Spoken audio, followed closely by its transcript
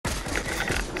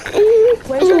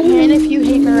Raise your hand if you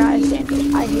hate Mariah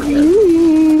Sanders. I hate her.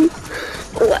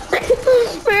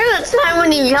 Remember that time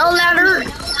when you yelled at her?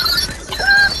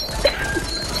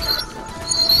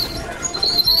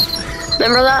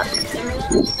 Remember that?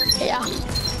 Yeah.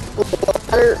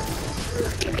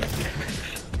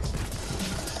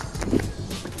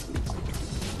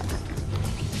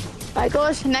 My goal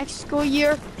is next school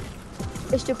year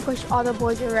is to push all the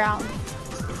boys around.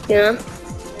 Yeah.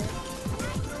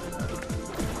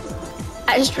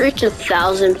 I just reached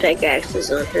 1,000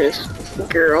 pickaxes on his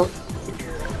girl.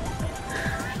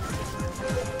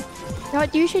 You know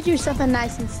what? You should do something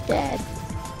nice instead.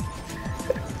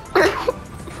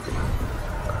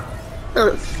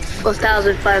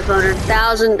 1,500,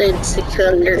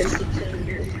 1,600.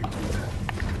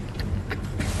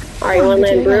 Alright, you wanna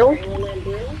land brutal?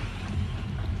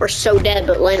 We're so dead,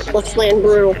 but let's land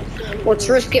brutal. Let's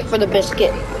risk it for the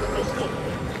biscuit.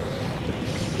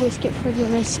 Risk it for the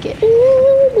biscuit.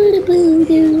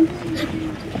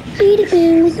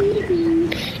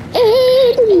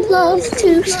 And love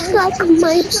to suck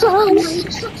my tongue.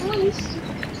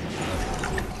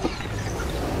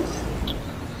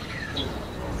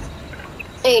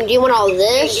 Hey, do you want all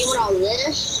this?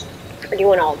 Or do you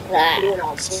want all that?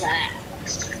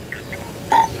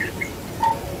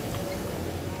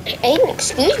 Aiden,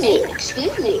 excuse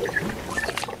me.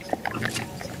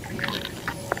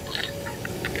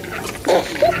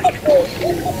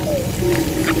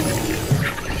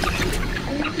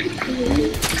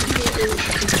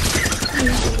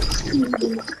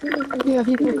 Yeah,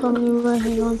 people coming over.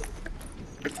 Hang on.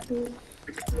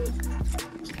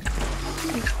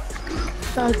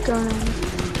 Shotgun.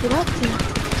 Get up here.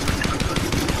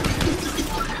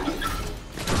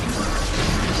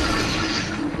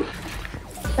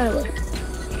 That way.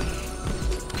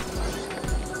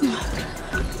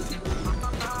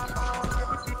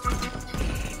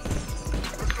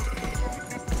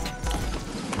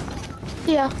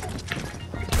 Yeah.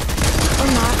 Or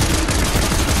not.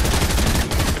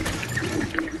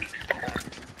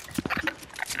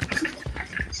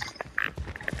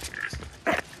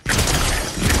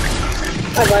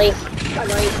 Bye,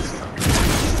 buddy.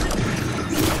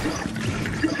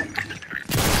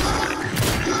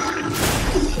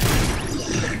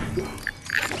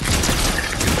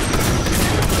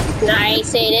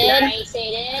 Nice, Aiden.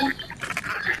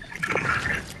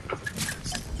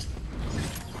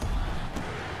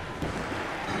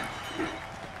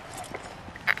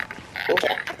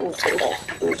 Okay, we'll take that.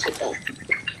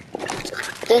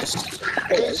 This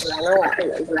is run away.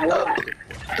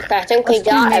 Okay, I think we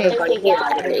got everybody here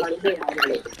already.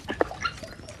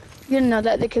 You didn't know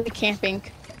that they could be camping.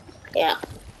 Yeah.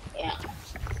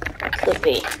 Could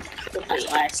be. That's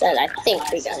why I said I think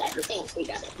we got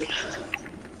it.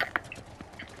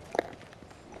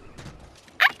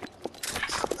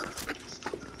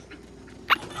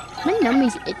 My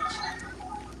nummies itch.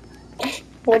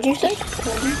 What'd you say?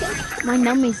 My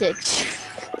nummies itch.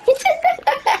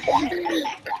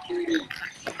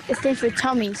 It stands for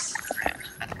tummies.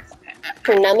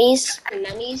 For nummies?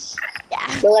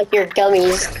 Yeah. They're like your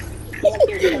gummies.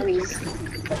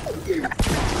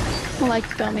 I like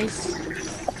gummies.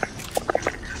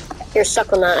 You're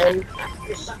stuck on that end.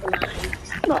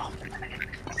 Oh.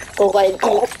 Go like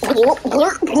glurp.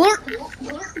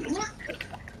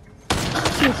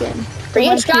 You can. Are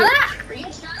you got that?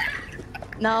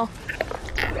 No.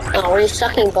 Oh, were you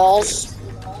sucking balls?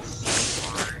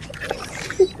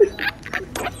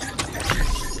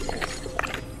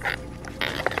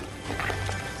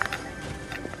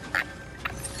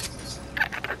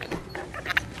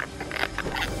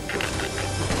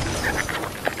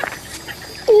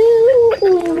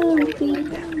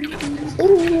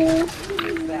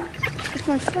 It's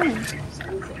my phone.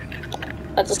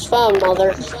 That's his phone,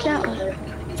 mother. Yeah.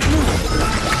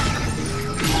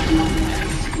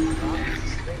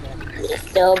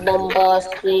 Mr.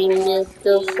 Bombastic,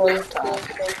 Mr.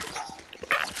 Fantastic.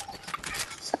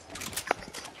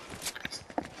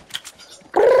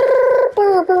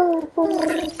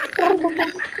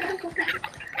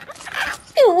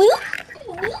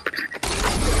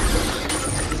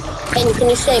 And can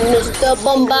you say Mr.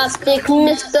 Bombastic,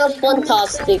 Mr.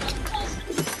 Fantastic?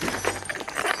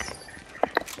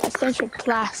 That stands for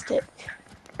plastic.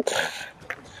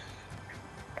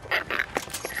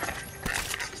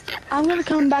 I'm gonna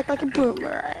come back like a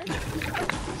boomerang.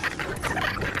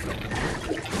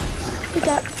 We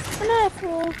got an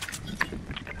apple.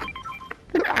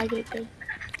 I get it.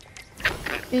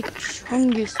 Big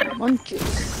chungus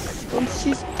monkeys.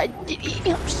 Monkeys, I did eat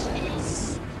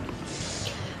upstairs.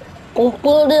 Boom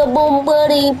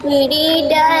buddy pretty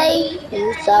day.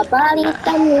 Somebody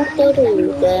coming to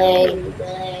do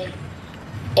day.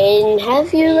 And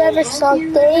have you ever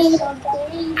sucked a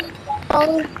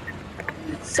oh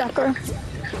Sucker.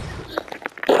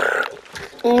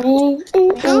 mm.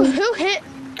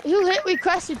 Who hit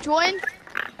request to join?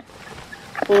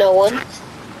 No one.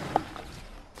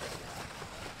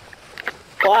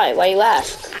 Why? Why you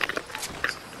ask?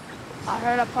 I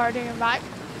heard a party in back.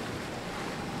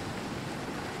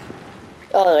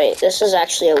 Oh wait, this is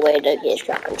actually a way to get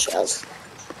shotgun shells.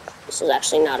 This is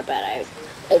actually not a bad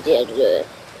idea to do it.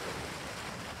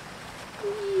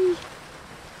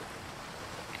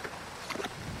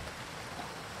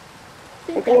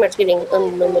 I'm pretty much getting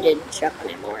unlimited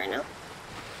shotgun ammo right now.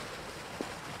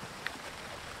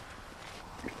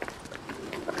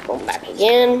 Let's go back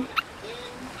again.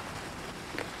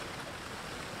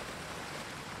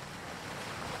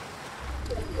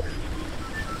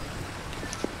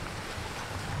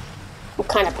 I'm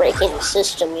kind of breaking the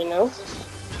system, you know?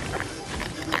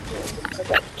 Go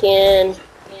back again.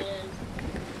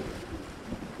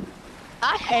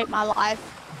 I hate my life.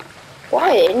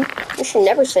 Why, Aiden? You should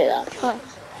never say that.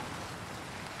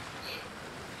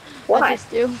 Why? I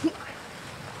just do.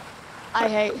 I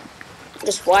hate.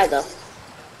 Just why, though?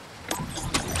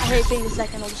 I hate being the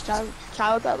second oldest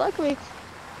child, but luckily,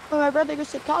 when my brother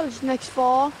goes to college next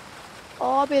fall,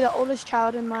 I'll be the oldest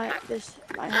child in my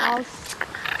house.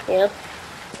 Yeah.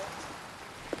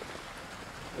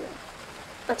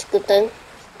 That's a good thing.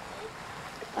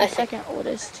 My second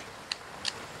oldest.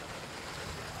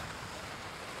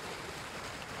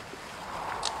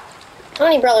 How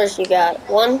many brothers you got?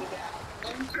 One?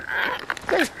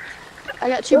 Good. I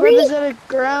got two brothers that are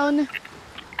grown.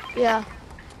 Yeah.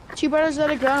 Two brothers that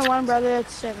are grown and one brother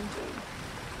that's 17.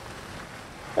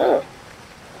 Oh.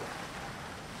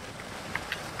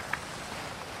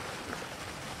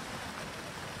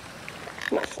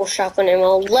 My full shotgun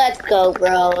ammo. Let's go,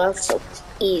 bro. That's so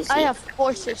easy. I have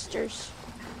 4 sisters.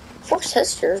 4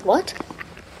 sisters? What?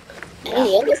 Yeah. Hey,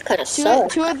 the others kind of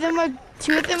suck. Two of them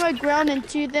are grown and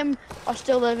 2 of them are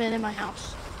still living in my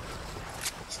house.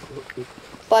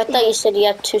 But I thought you said you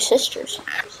have 2 sisters.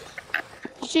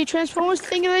 You see Transformers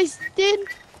thing that I did?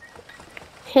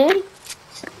 Hmm?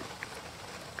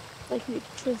 Like the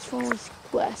Transformers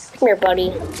quest. Come here,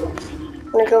 buddy.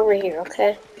 I'm gonna go over here,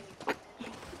 okay?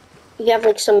 You have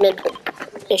like some mental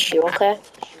issue, okay?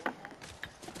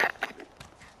 I'm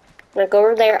gonna go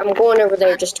over there. I'm going over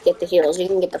there just to get the heals. You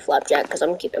can get the flapjack because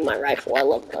I'm keeping my rifle. I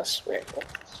love this rifle.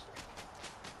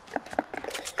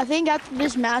 I think after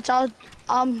this match, I'm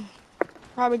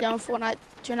probably done with Fortnite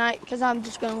tonight because I'm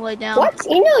just gonna lay down. What?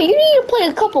 You know, you need to play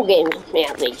a couple games with me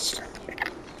at least.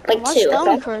 Like My 2, stomach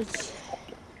okay? hurts.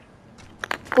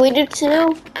 Can we do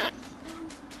 2?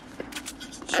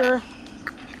 Sure.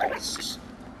 Nice.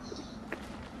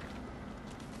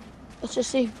 Let's just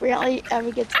see if Brantley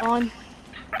ever gets on.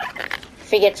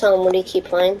 If he gets on, would he keep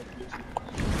playing?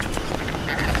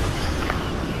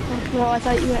 Well, I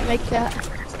thought you wouldn't make that.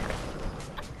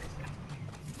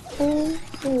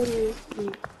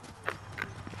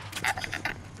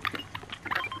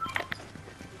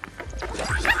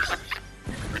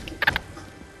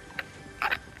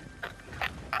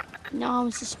 No,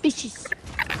 I'm suspicious.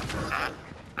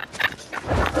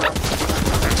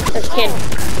 This kid.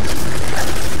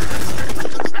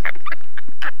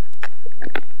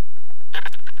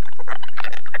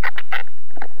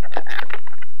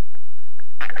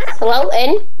 Hello,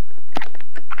 Ed?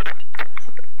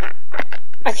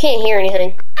 I can't hear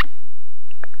anything.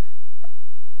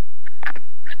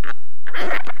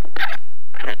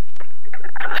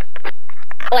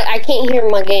 Like, I can't hear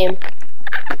my game.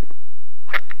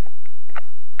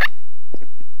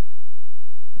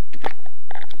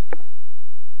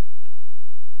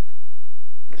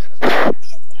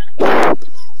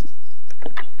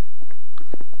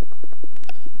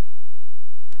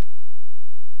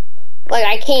 Like,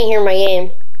 I can't hear my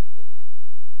game.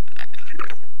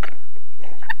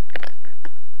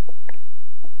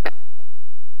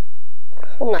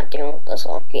 I'm not dealing with this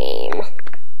whole game.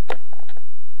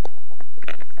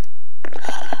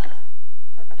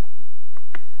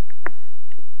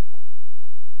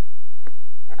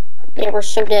 Yeah, we're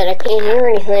so dead. I can't hear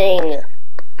anything.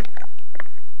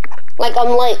 Like,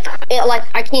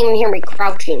 I can't even hear me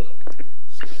crouching.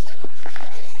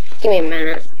 Give me a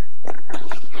minute.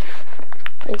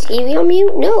 Is TV on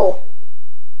mute? No.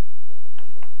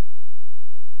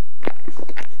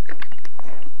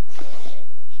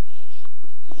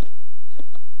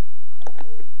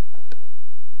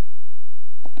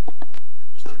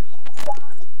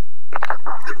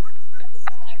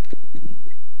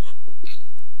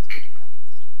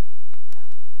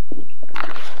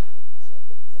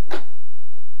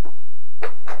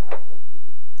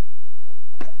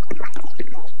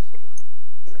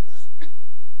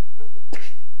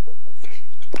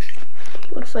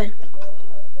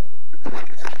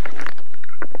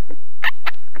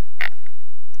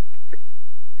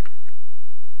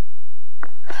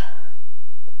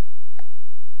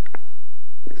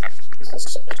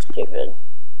 That's so stupid.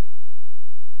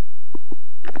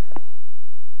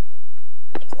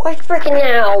 Quite freaking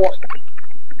now.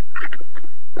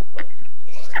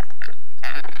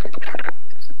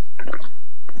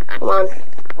 Come on.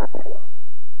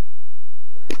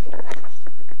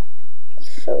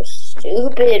 So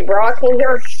stupid, bro. Can you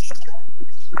hear?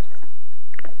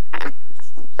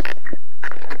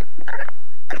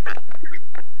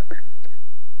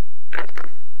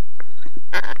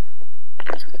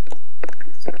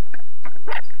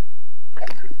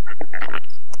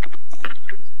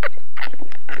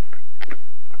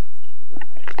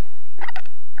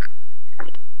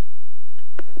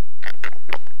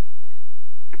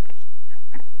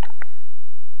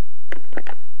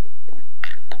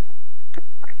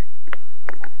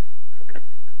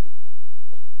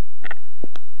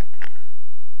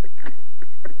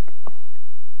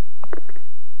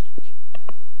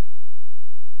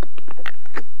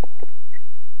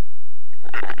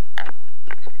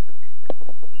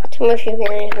 Tell me if you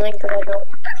hear anything, because I don't.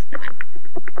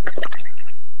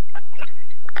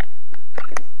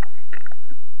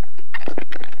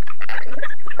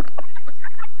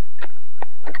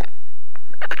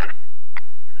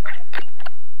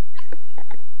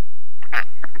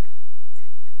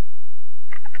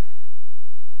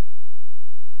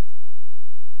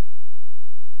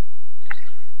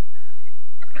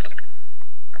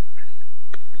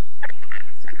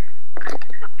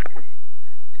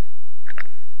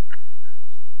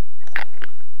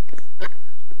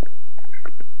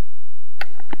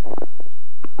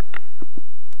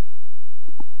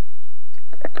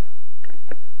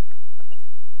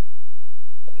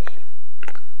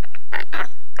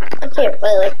 I can't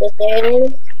play like this anymore.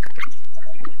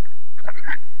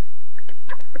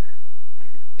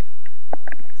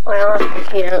 I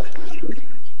honestly can't.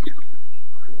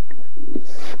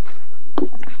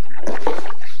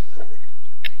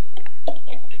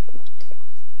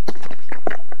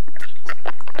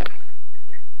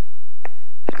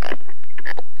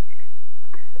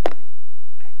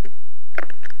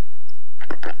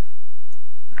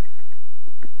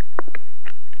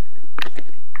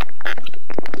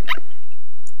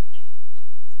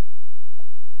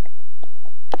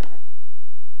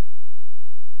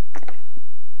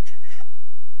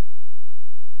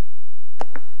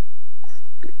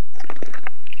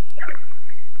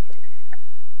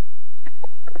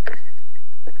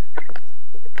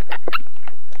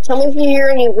 Tell me if you hear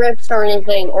any rips or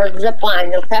anything, or zip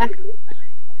line, okay?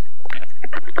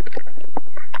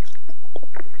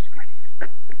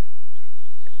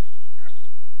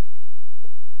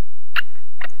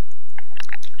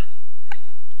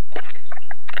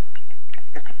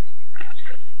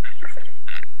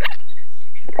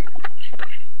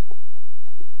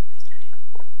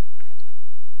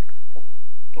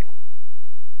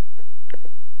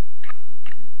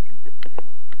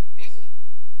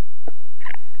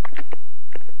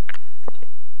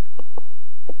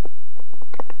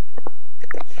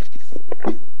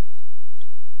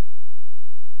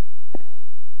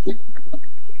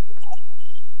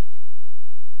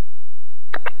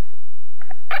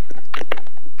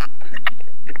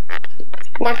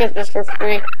 Market this for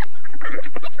free.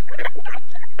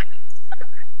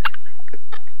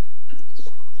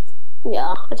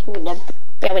 Yeah, I think we did.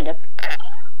 Yeah, we did.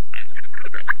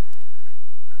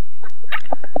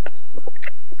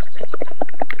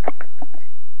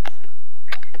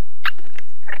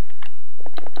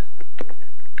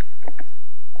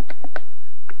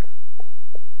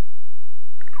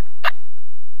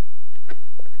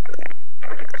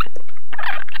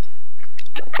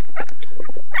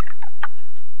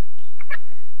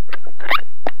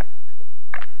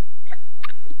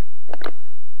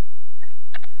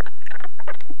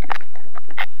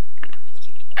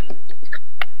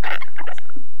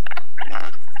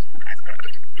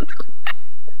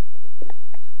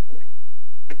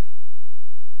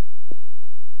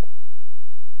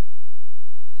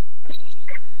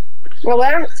 Well,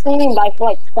 I haven't seen by for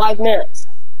like 5 minutes.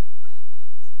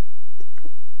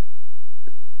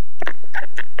 I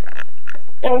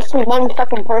haven't seen one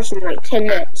fucking person in like 10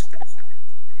 minutes.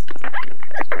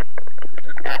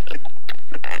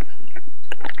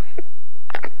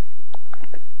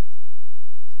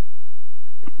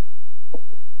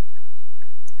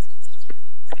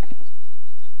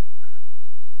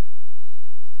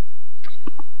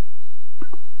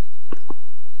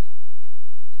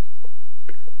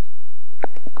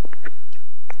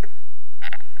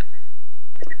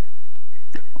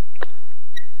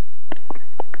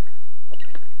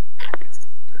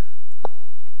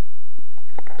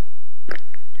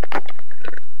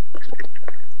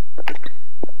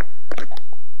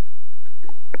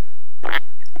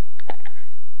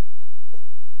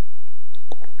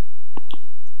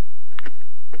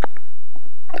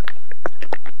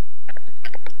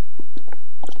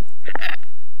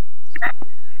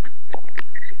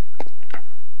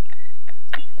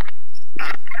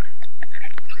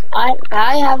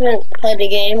 I haven't played a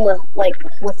game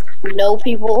with no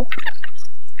people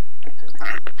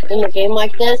in a game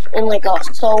like this in like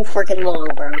so freaking long,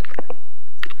 bro.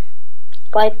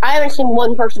 Like I haven't seen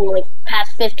one person like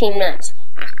past 15 minutes.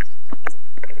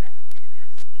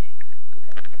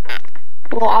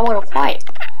 Well, I want to fight.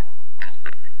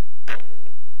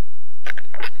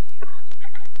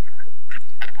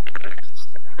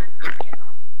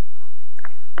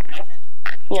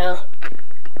 Yeah.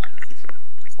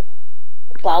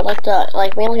 But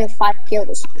like we only have 5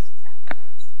 kills.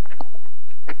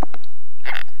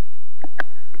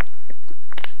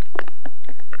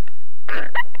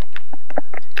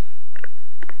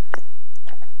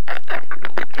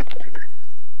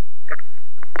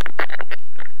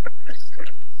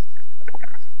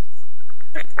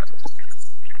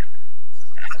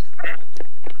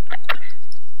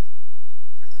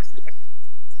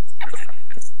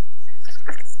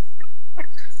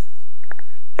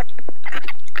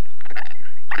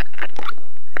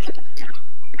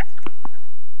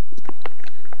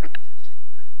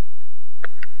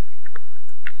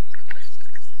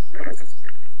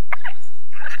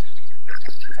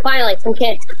 Finally, some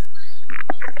kids.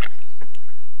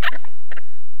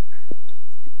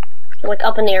 Like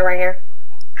up in the air right here.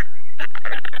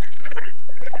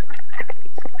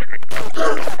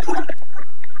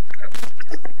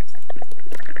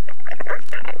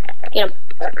 Get him.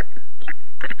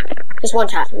 Just one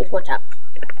tap. Just one tap.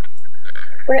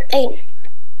 We're at 8.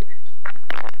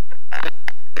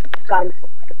 Got him.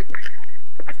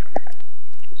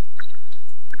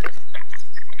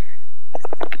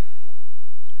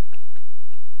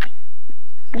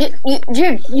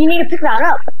 Dude, you need to pick that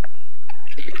up.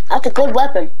 That's a good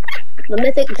weapon. The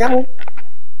Mythic Drum.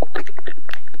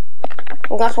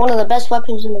 Well, that's one of the best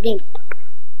weapons in the game.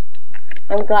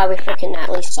 I'm glad we freaking at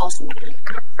least saw something.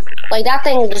 Like, that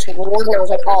thing just roared and I was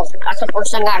like, oh, that's the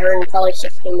first thing I heard in probably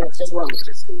 16 minutes as well.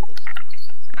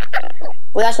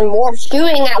 We got some more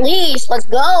shooting at least. Let's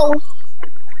go.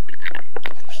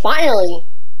 Finally.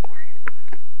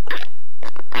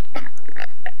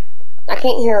 I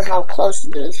can't hear how close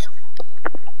it is.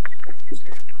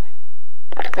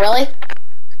 Really?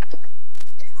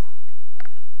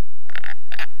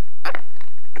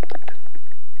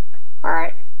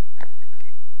 Alright.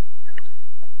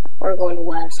 We're going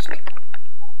west.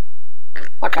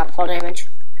 Watch out, fall damage.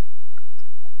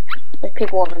 There's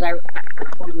people over there.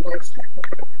 People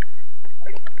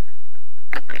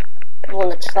in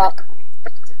the truck.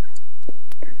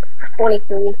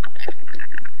 23.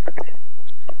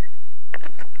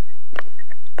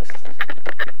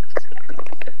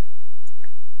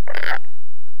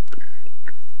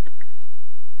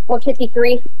 Or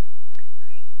 53.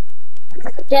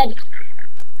 Dead.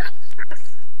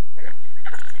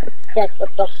 Dead.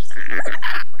 Let's go.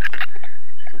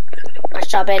 Nice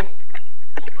job, Ben.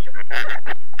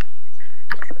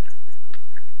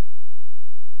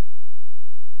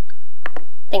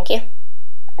 Thank you.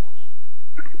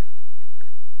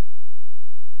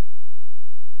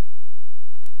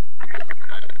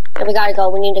 Okay, we gotta go.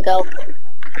 We need to go.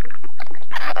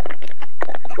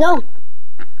 No.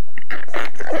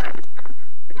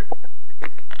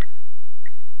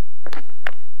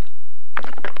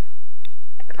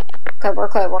 Okay, we're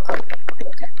good, we're good.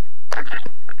 Okay.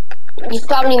 You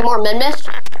still need more mid-mist?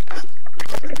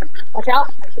 Watch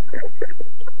out.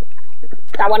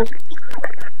 Got one.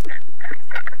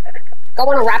 Got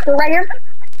one, a raptor right here.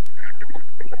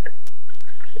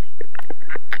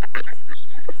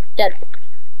 Dead.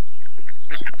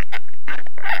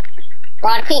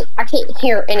 Bro, I can't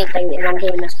hear anything and I'm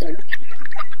doing this thing.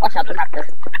 Watch out, the raptor.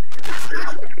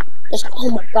 Just,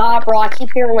 oh my god, bro, I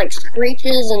keep hearing like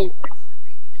screeches and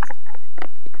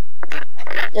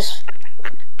just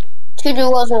 2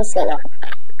 duos and a solo.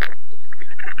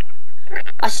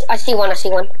 I see one, I see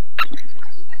one.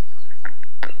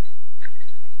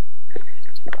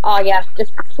 Oh yeah,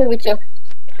 just 2v2.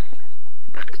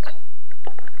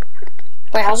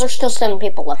 Wait, how's there still 7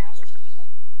 people left?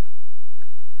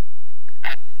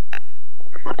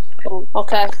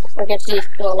 Okay, I guess he's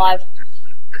still alive.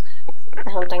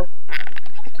 Or something.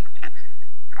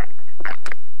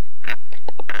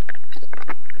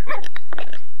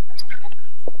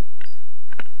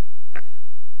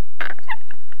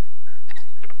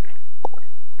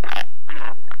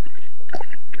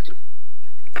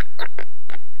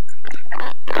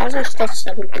 How's there still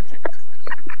 7 people?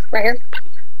 Right here.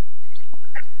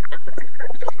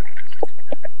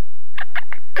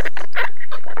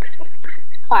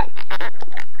 Alright.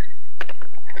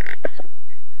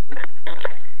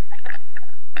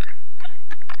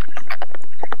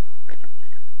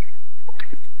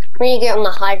 We need to get on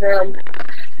the high ground.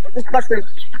 This mushroom.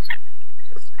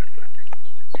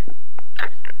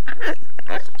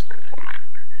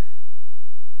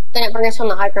 They didn't bring us on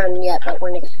the high ground yet, but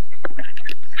we're next.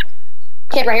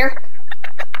 Kid right here.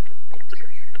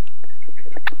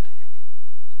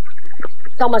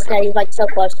 It's almost dead. He's like so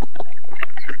close.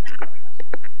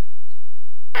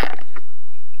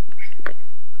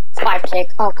 It's 5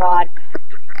 tick. Oh god.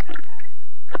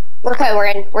 We're okay. We're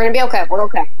in. We're gonna be okay. We're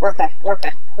okay. We're okay. We're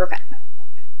okay. We're okay.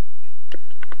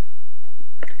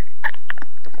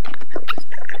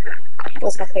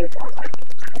 What's my favorite?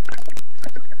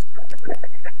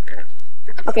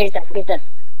 Okay, he's dead. He's dead.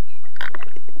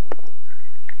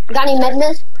 Got any med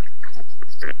miss?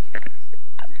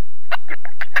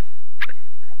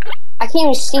 I can't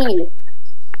even see you.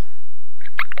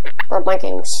 Bro, my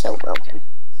game's so broken.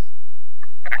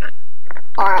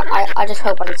 Alright, I just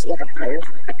hope I can see other players.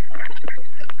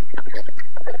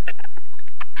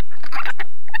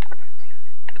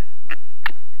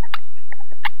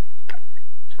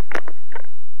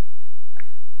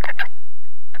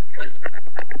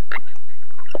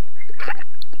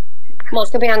 Come on,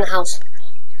 let's go behind the house.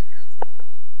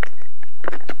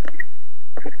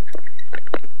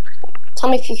 Tell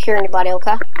me if you hear anybody,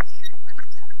 okay?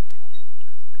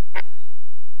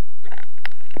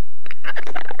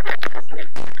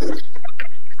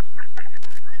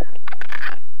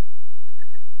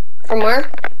 From where?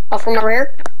 Oh, from over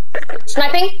here?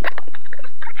 Sniping?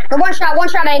 Or one shot,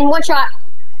 Aiden, one shot.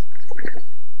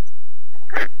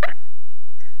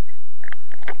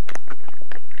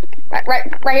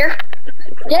 Right here.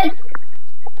 Dead.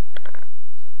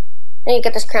 Then you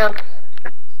get this crown.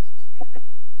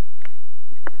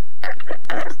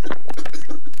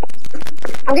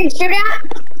 I'm getting shooted at.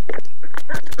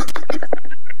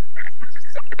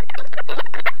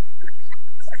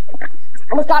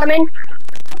 Almost got him in.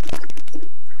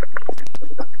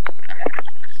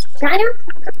 China?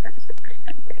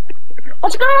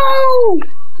 Let's go!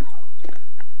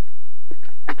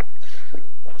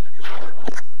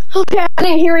 Okay, I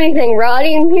didn't hear anything, bro. I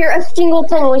didn't hear a single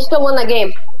thing. We still won that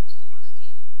game.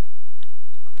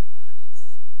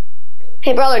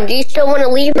 Hey, brother, do you still want to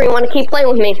leave or you want to keep playing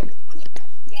with me?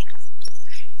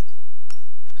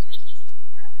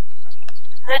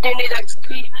 I do need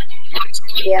XP.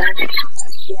 Yeah.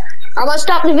 I'm gonna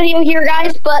stop the video here,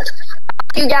 guys, but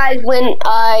I'll see you guys when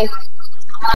I